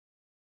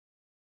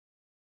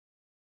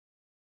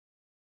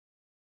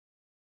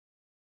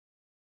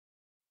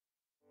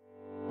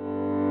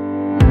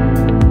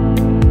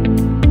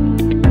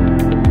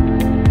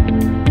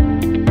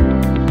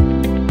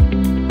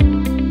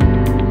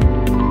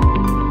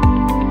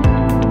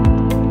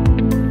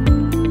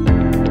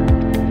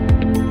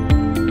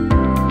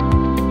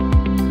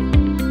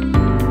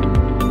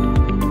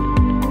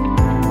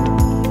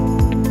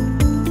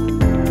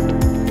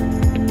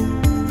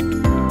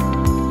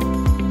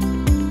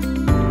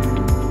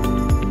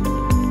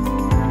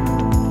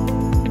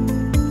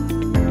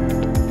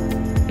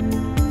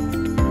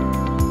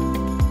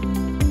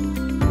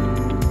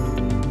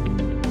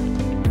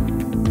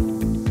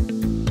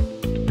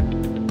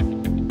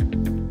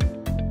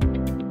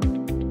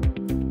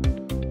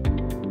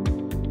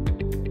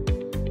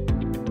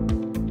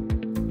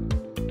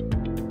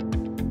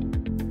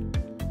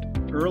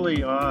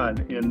early on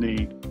in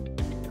the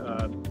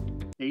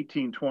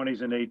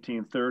 1820s and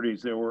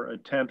 1830s, there were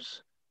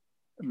attempts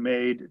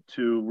made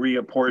to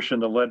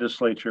reapportion the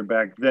legislature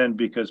back then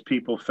because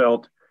people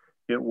felt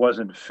it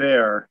wasn't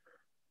fair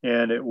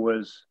and it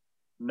was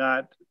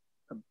not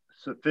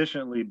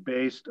sufficiently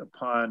based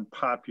upon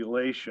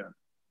population.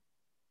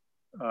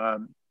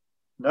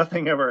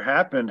 Nothing ever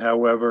happened,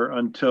 however,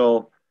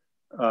 until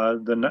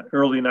the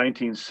early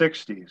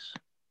 1960s,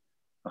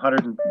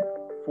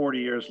 140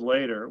 years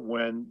later,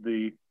 when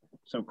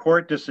some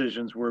court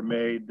decisions were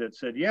made that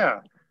said, yeah,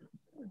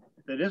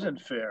 that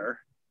isn't fair.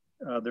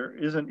 There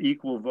isn't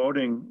equal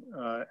voting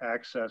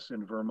access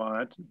in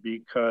Vermont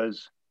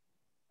because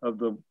of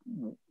the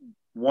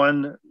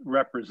one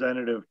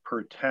representative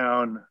per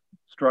town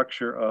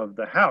structure of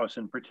the House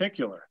in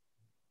particular.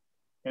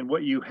 And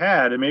what you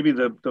had, and maybe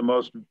the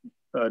most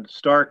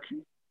stark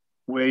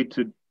way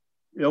to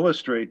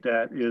illustrate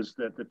that is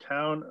that the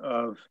town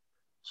of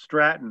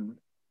Stratton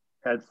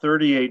had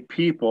 38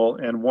 people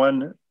and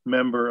one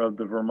member of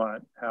the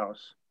Vermont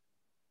House.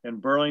 And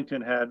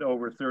Burlington had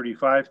over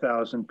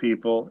 35,000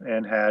 people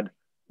and had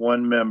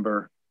one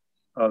member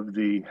of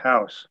the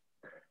House.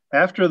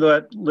 After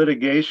that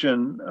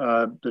litigation,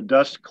 the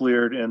dust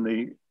cleared in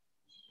the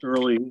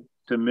early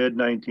to mid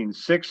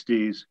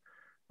 1960s,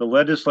 the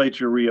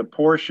legislature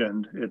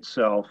reapportioned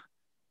itself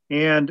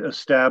and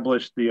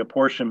established the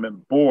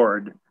Apportionment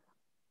Board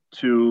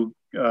to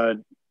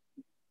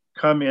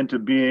come into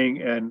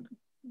being and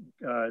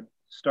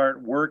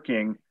start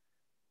working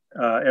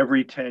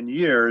every 10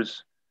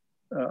 years,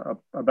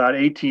 about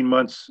 18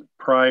 months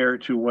prior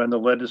to when the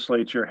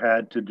legislature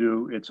had to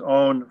do its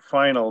own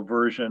final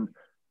version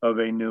of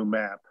a new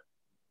map.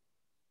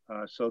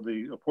 So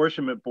the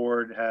Apportionment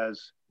Board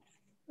has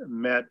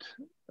met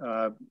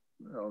about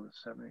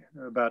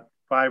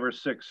 5 or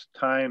 6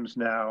 times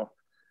now,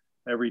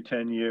 every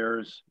 10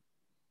 years.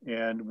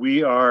 And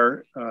we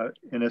are,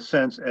 in a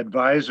sense,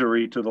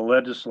 advisory to the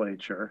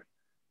legislature.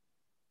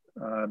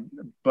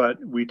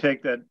 But we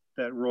take that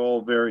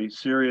role very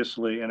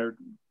seriously and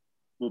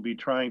will be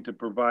trying to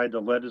provide the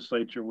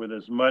legislature with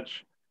as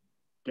much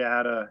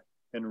data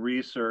and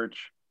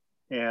research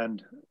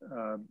and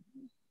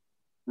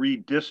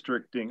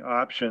redistricting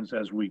options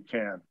as we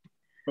can.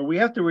 But we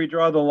have to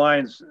redraw the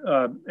lines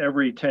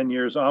every 10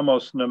 years,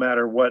 almost no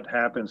matter what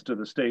happens to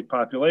the state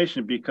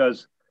population,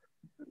 because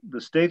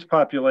the state's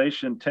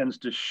population tends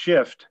to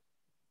shift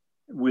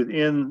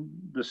within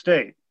the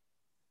state.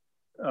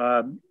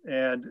 And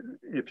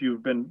if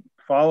you've been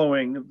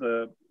following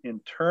the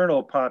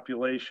internal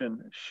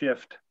population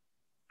shift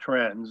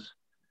trends,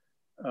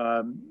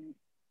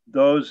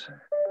 those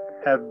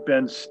have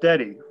been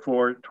steady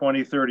for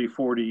 20, 30,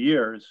 40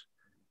 years.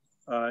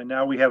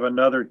 Now we have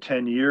another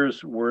 10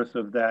 years worth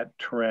of that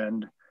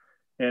trend.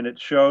 And it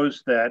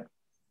shows that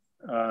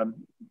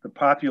the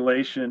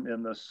population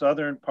in the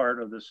southern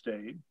part of the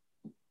state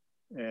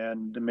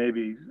and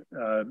maybe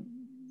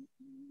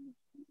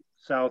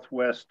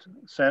southwest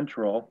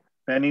central,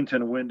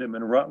 Bennington, Windham,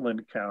 and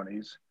Rutland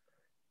counties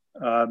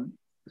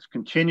is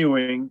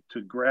continuing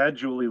to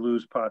gradually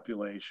lose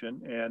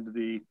population, and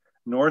the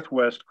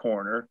northwest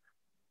corner,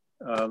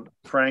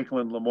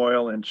 Franklin,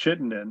 Lamoille, and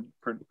Chittenden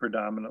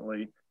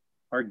predominantly,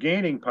 are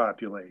gaining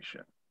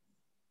population.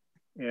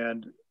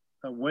 And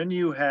when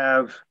you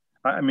have,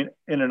 I mean,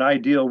 in an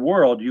ideal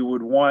world, you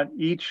would want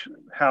each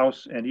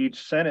House and each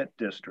Senate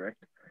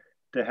district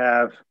to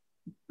have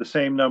the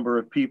same number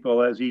of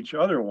people as each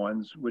other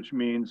ones, which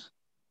means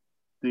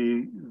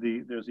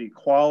there's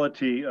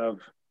equality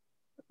of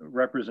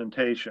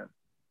representation.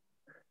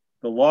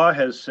 The law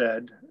has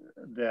said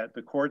that,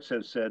 the courts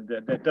have said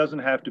that that doesn't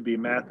have to be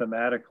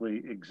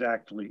mathematically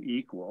exactly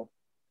equal,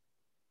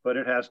 but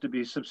it has to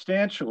be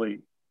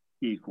substantially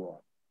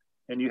equal.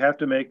 And you have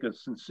to make a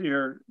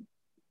sincere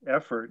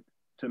effort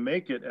to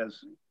make it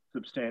as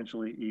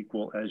substantially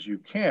equal as you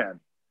can.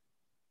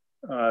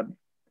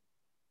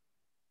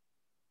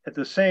 At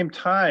the same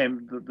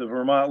time, the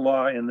Vermont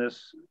law in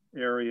this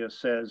area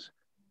says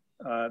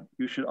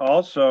you should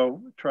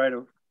also try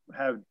to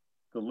have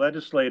the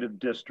legislative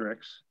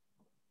districts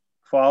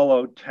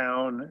follow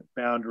town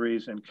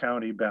boundaries and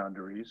county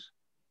boundaries.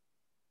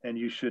 And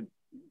you should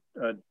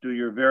do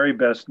your very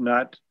best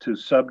not to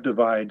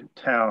subdivide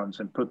towns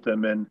and put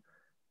them in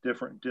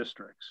different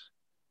districts.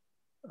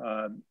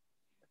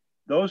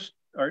 Those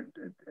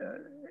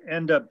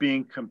end up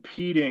being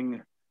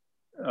competing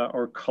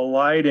or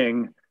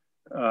colliding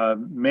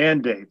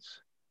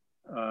mandates.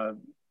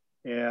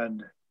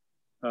 And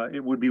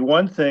it would be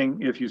one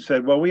thing if you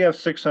said, well, we have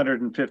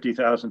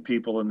 650,000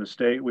 people in the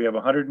state. We have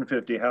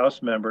 150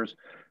 House members.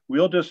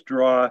 We'll just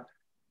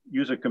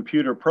use a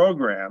computer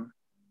program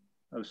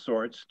of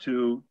sorts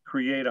to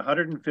create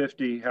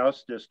 150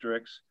 House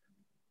districts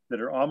that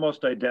are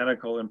almost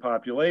identical in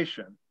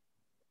population.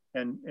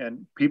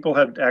 And people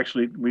have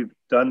actually, we've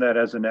done that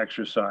as an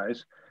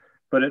exercise,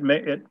 but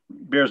it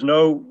bears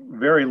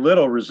very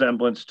little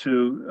resemblance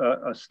to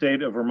a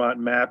state of Vermont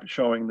map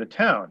showing the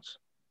towns.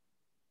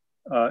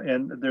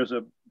 And there's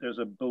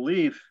a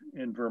belief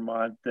in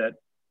Vermont that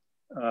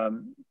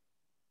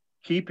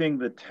keeping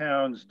the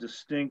towns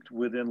distinct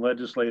within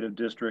legislative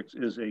districts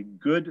is a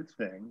good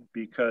thing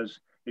because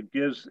it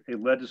gives a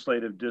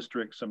legislative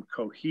district some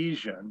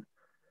cohesion,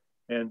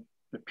 and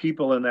the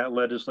people in that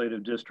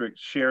legislative district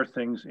share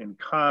things in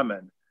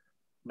common,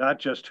 not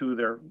just who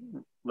their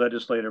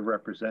legislative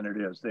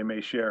representative is. They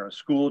may share a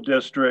school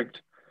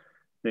district,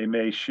 they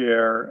may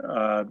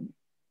share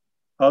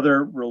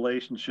other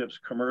relationships,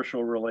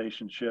 commercial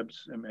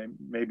relationships, and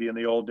maybe in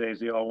the old days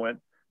they all went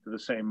to the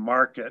same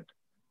market.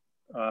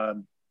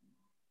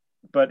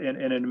 But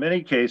in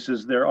many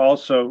cases, they're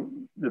also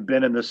they've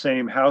been in the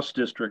same House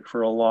district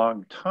for a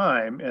long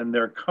time, and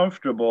they're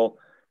comfortable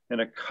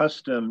and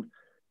accustomed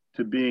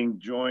to being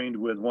joined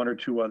with one or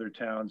two other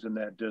towns in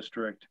that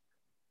district,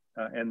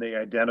 and they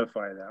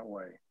identify that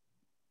way.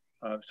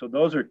 So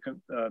those are,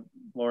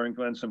 Laura and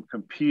Glenn, some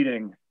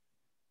competing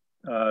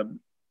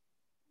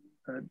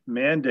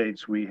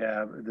mandates we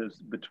have.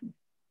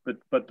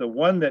 But the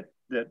one that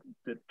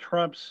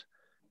trumps,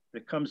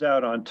 that comes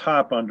out on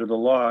top under the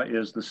law,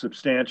 is the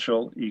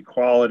substantial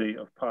equality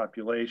of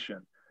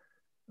population.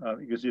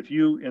 Because if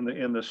you,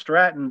 in the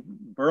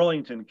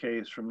Stratton-Burlington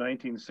case from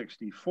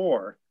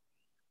 1964,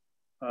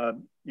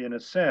 in a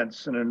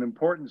sense, in an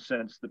important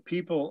sense, the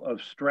people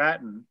of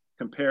Stratton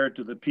compared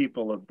to the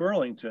people of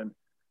Burlington,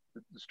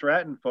 the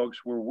Stratton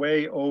folks were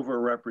way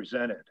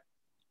overrepresented.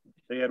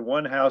 They had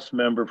one House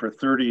member for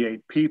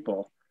 38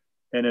 people,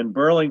 and in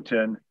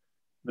Burlington,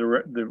 the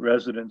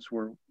residents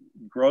were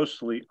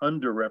grossly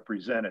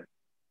underrepresented.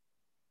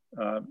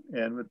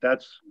 And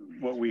that's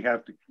what we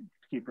have to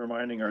keep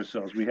reminding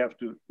ourselves. We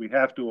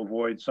have to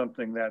avoid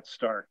something that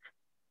stark.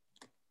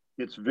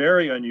 It's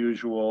very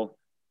unusual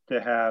to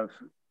have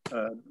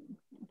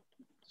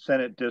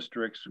Senate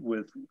districts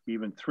with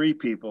even 3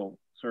 people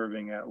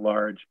serving at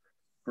large.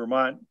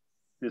 Vermont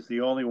is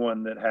the only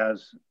one that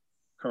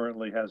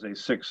currently has a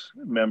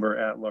 6-member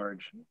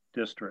at-large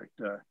district.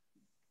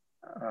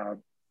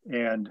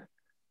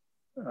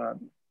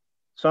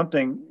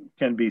 Something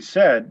can be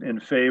said in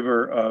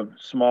favor of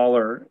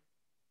smaller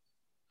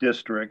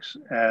districts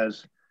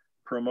as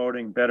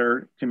promoting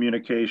better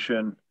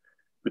communication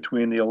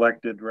between the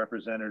elected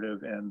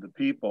representative and the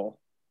people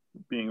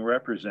being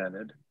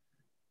represented.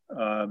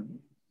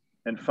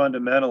 And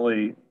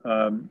fundamentally,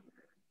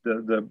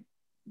 the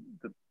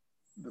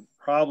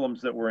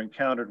problems that were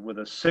encountered with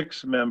a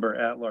 6-member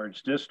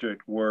at-large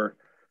district were,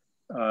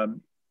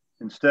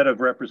 instead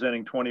of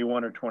representing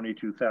 21 or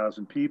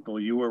 22,000 people,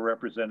 you were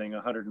representing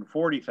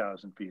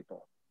 140,000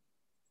 people.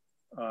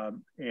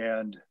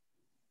 And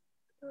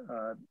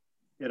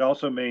it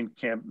also made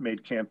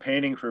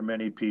campaigning for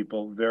many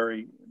people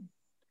very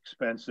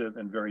expensive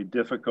and very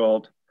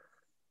difficult.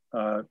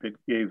 It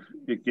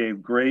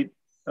gave great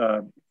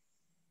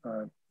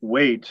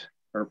weight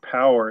or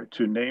power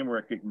to name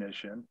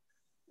recognition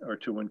or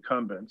to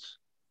incumbents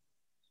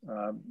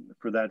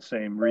for that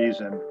same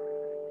reason.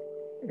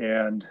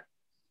 And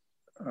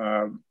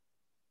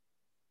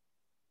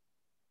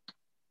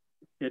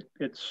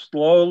it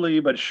slowly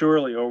but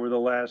surely over the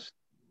last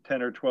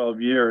 10 or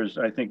 12 years,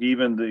 I think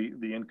even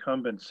the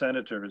incumbent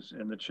senators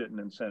in the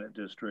Chittenden Senate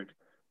District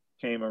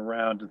came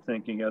around to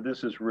thinking, yeah,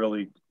 this is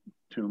really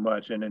too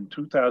much. And in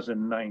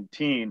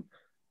 2019,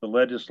 the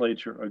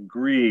legislature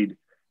agreed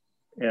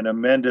and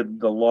amended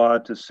the law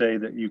to say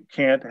that you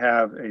can't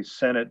have a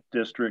Senate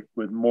district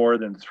with more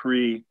than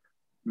 3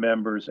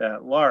 members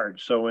at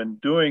large. So in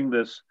doing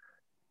this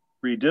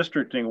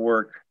redistricting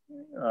work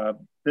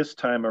this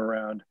time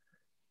around,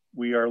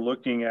 we are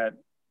looking at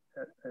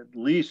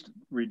least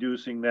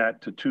reducing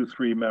that to 2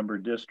 3-member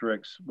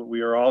districts, but we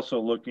are also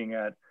looking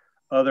at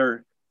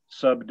other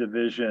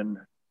subdivision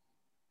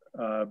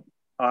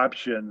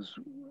options,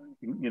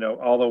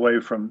 all the way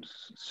from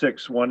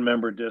 6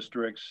 1-member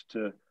districts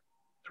to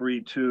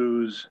 3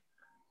 2s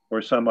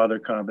or some other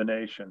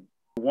combination.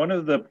 One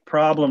of the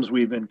problems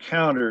we've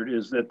encountered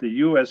is that the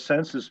US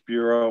Census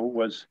Bureau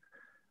was,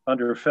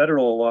 under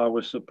federal law,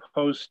 was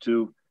supposed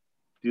to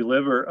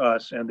deliver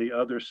us and the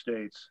other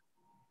states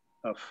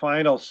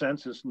final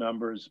census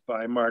numbers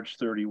by March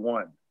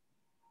 31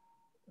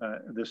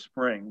 this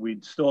spring. We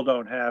still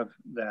don't have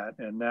that,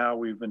 and now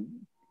we've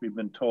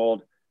been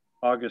told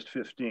August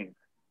 15th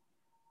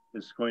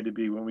is going to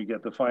be when we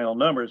get the final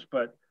numbers.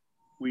 But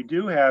we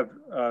do have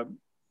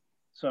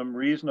some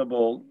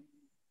reasonable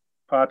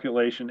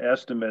population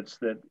estimates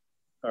that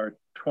are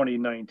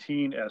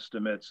 2019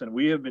 estimates, and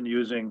we have been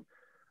using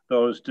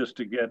those just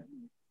to get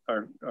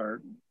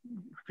our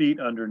feet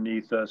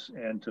underneath us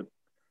and to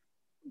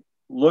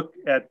look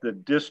at the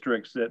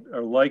districts that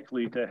are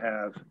likely to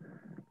have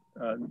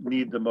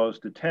need the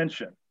most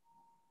attention.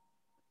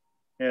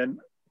 And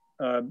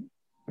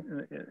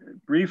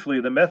briefly,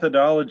 the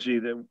methodology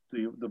that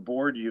the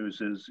board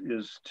uses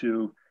is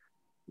to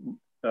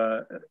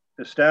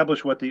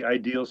establish what the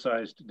ideal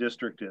sized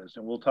district is.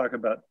 And we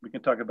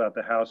can talk about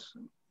the House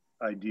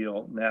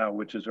ideal now,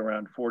 which is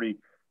around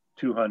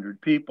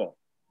 4,200 people.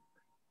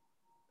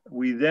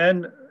 We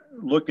then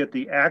look at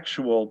the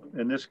actual,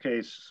 in this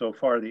case, so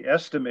far, the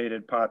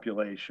estimated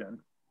population,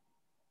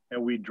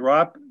 and we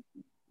drop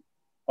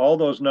all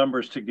those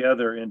numbers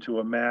together into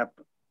a map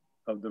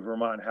of the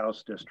Vermont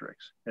House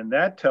districts. And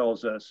that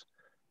tells us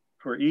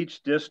for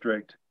each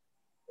district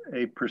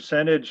a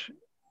percentage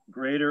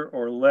greater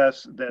or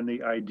less than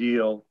the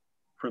ideal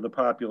for the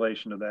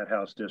population of that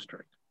House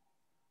district.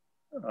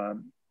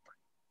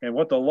 And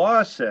what the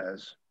law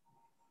says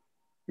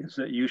is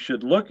that you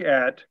should look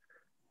at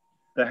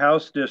the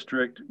House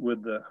district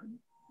with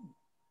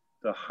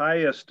the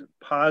highest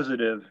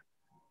positive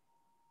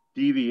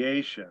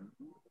deviation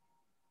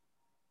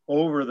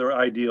over their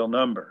ideal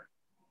number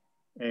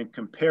and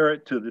compare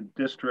it to the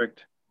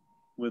district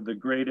with the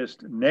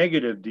greatest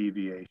negative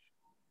deviation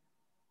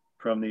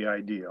from the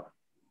ideal.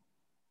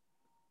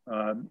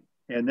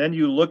 And then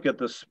you look at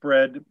the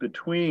spread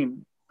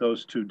between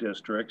those two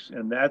districts,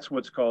 and that's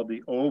what's called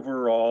the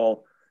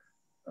overall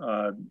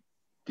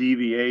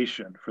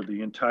deviation for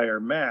the entire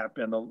map.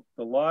 And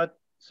the law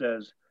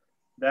says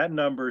that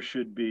number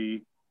should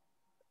be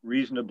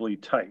reasonably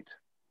tight.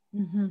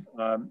 Mm-hmm.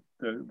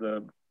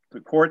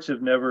 The courts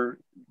have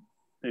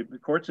the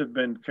courts have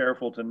been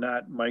careful to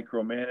not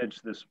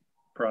micromanage this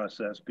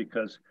process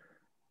because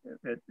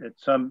at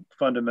some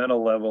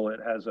fundamental level, it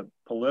has a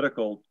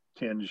political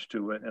tinge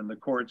to it, and the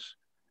courts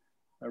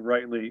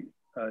rightly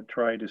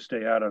try to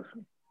stay out of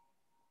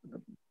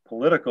the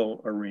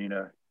political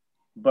arena.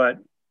 But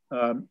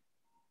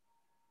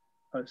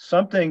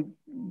something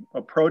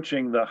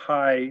approaching the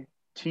high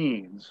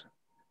teens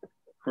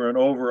for an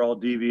overall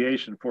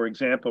deviation, for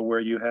example, where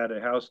you had a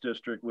House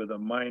district with a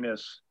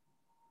minus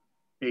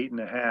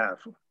 8.5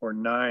 or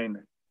 9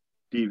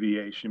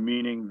 deviation,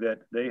 meaning that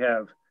they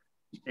have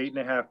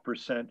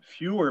 8.5%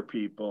 fewer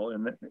people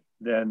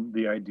than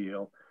the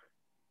ideal,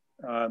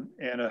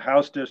 and a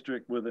House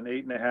district with an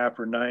 8.5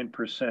 or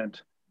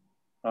 9%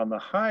 on the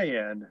high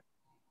end,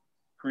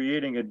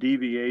 creating a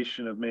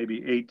deviation of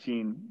maybe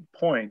 18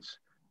 points.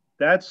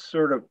 That's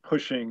sort of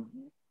pushing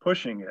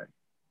it.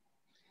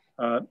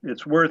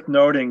 It's worth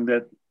noting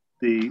that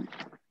the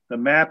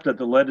map that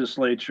the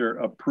legislature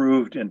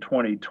approved in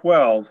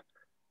 2012,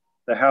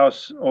 the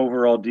House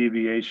overall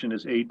deviation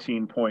is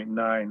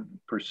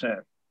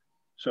 18.9%.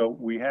 So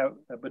we have,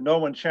 but no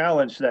one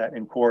challenged that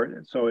in court.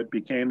 And so it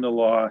became the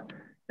law,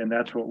 and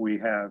that's what we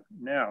have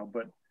now.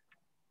 But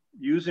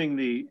using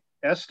the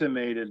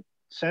estimated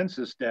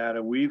census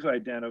data, we've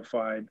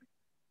identified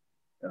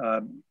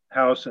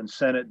House and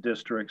Senate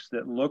districts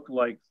that look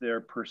like their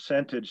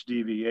percentage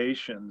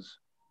deviations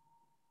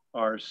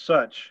are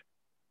such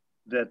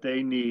that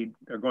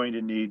are going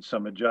to need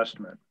some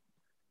adjustment.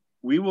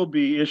 We will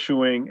be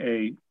issuing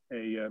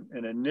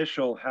an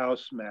initial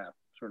House map,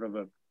 sort of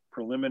a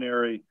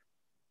preliminary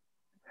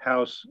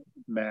House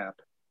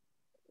map,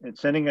 and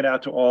sending it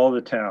out to all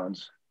the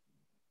towns,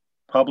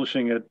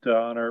 publishing it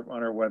on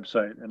our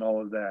website and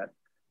all of that.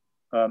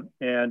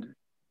 And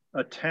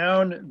a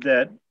town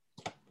that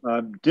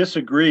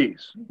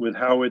disagrees with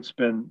how it's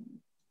been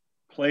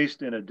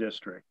placed in a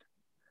district,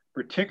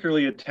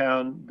 particularly a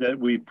town that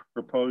we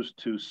propose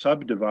to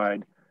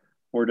subdivide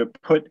or to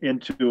put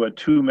into a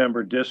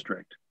 2-member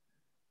district,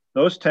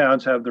 those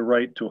towns have the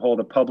right to hold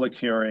a public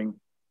hearing,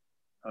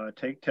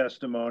 take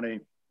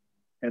testimony,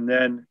 and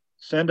then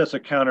send us a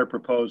counter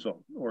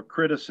proposal or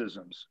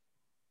criticisms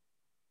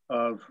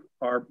of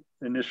our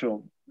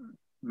initial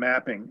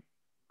mapping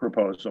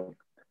proposal.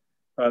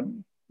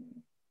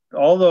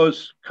 All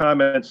those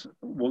comments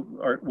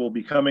will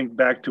be coming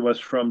back to us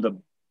from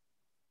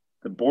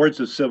the boards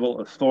of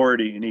civil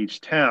authority in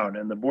each town.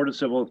 And the board of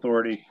civil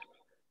authority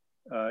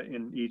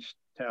in each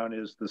town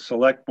is the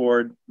select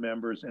board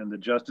members and the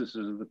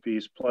justices of the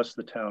peace, plus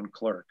the town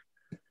clerk.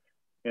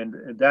 And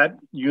that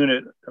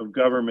unit of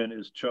government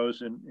is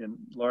chosen in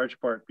large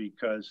part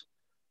because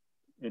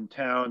in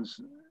towns,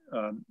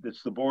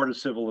 it's the board of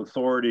civil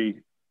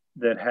authority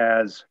that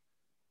has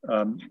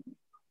a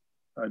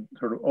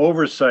sort of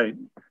oversight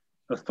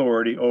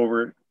authority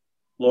over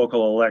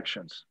local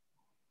elections.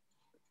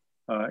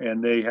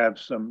 And they have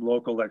some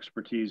local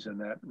expertise in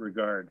that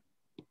regard.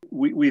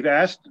 We've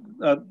asked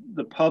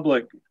the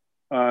public,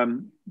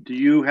 do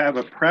you have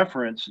a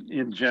preference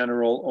in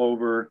general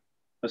over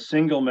a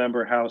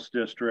single-member House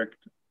district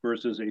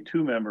versus a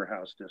 2-member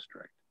House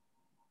district?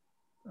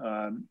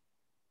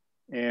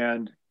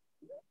 And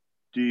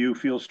do you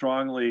feel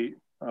strongly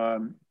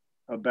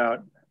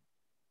about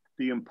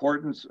the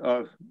importance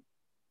of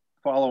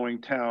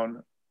following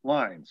town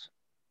lines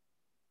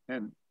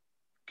and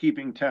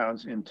keeping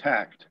towns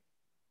intact?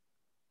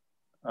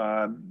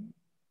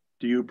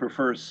 Do you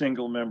prefer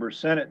single-member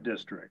Senate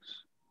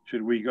districts?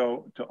 Should we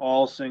go to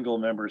all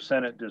single-member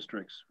Senate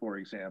districts, for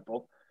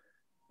example?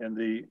 And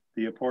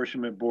the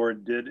Apportionment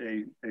Board did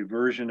a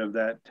version of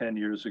that 10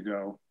 years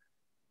ago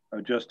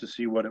just to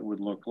see what it would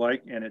look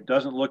like. And it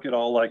doesn't look at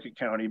all like a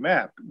county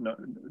map,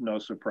 no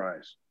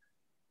surprise.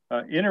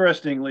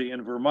 Interestingly,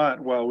 in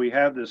Vermont, while we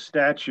have this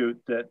statute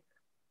that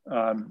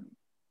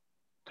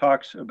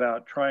talks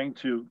about trying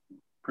to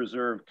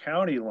preserve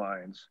county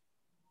lines,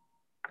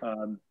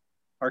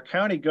 our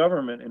county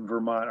government in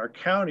Vermont, our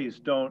counties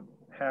don't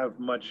have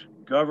much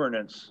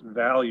governance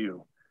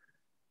value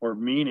or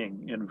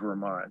meaning in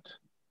Vermont.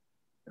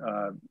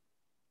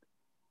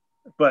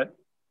 But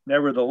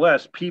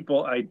nevertheless,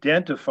 people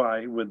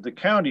identify with the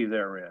county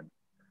they're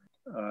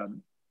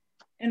in.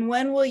 And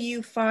when will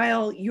you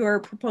file your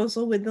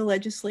proposal with the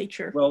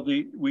legislature? Well,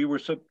 we were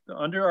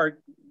under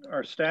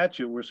our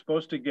statute, we're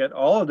supposed to get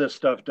all of this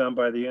stuff done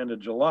by the end of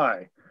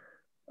July.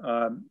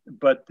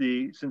 But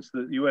since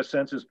the U.S.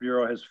 Census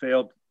Bureau has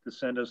failed to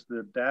send us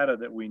the data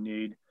that we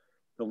need,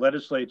 the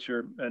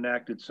legislature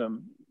enacted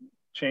some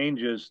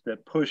changes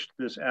that pushed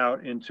this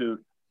out into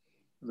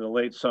the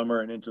late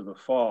summer and into the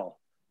fall.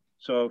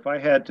 So if I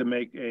had to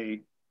make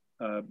an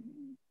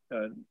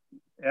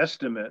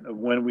estimate of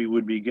when we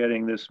would be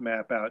getting this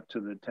map out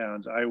to the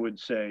towns, I would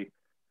say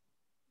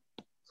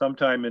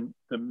sometime in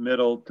the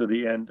middle to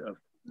the end of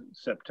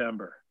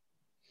September.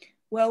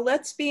 Well,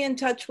 let's be in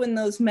touch when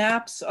those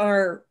maps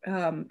are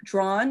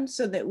drawn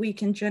so that we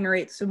can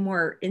generate some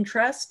more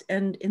interest.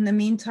 And in the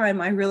meantime,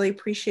 I really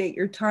appreciate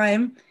your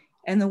time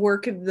and the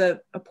work of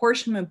the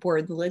Apportionment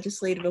Board, the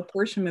Legislative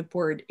Apportionment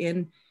Board,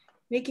 in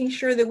making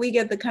sure that we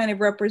get the kind of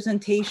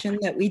representation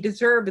that we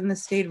deserve in the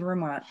state of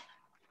Vermont.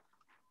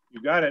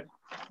 You got it.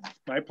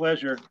 My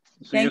pleasure.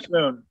 See you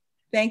soon.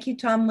 Thank you,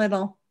 Tom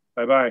Little.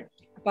 Bye-bye.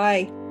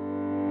 Bye.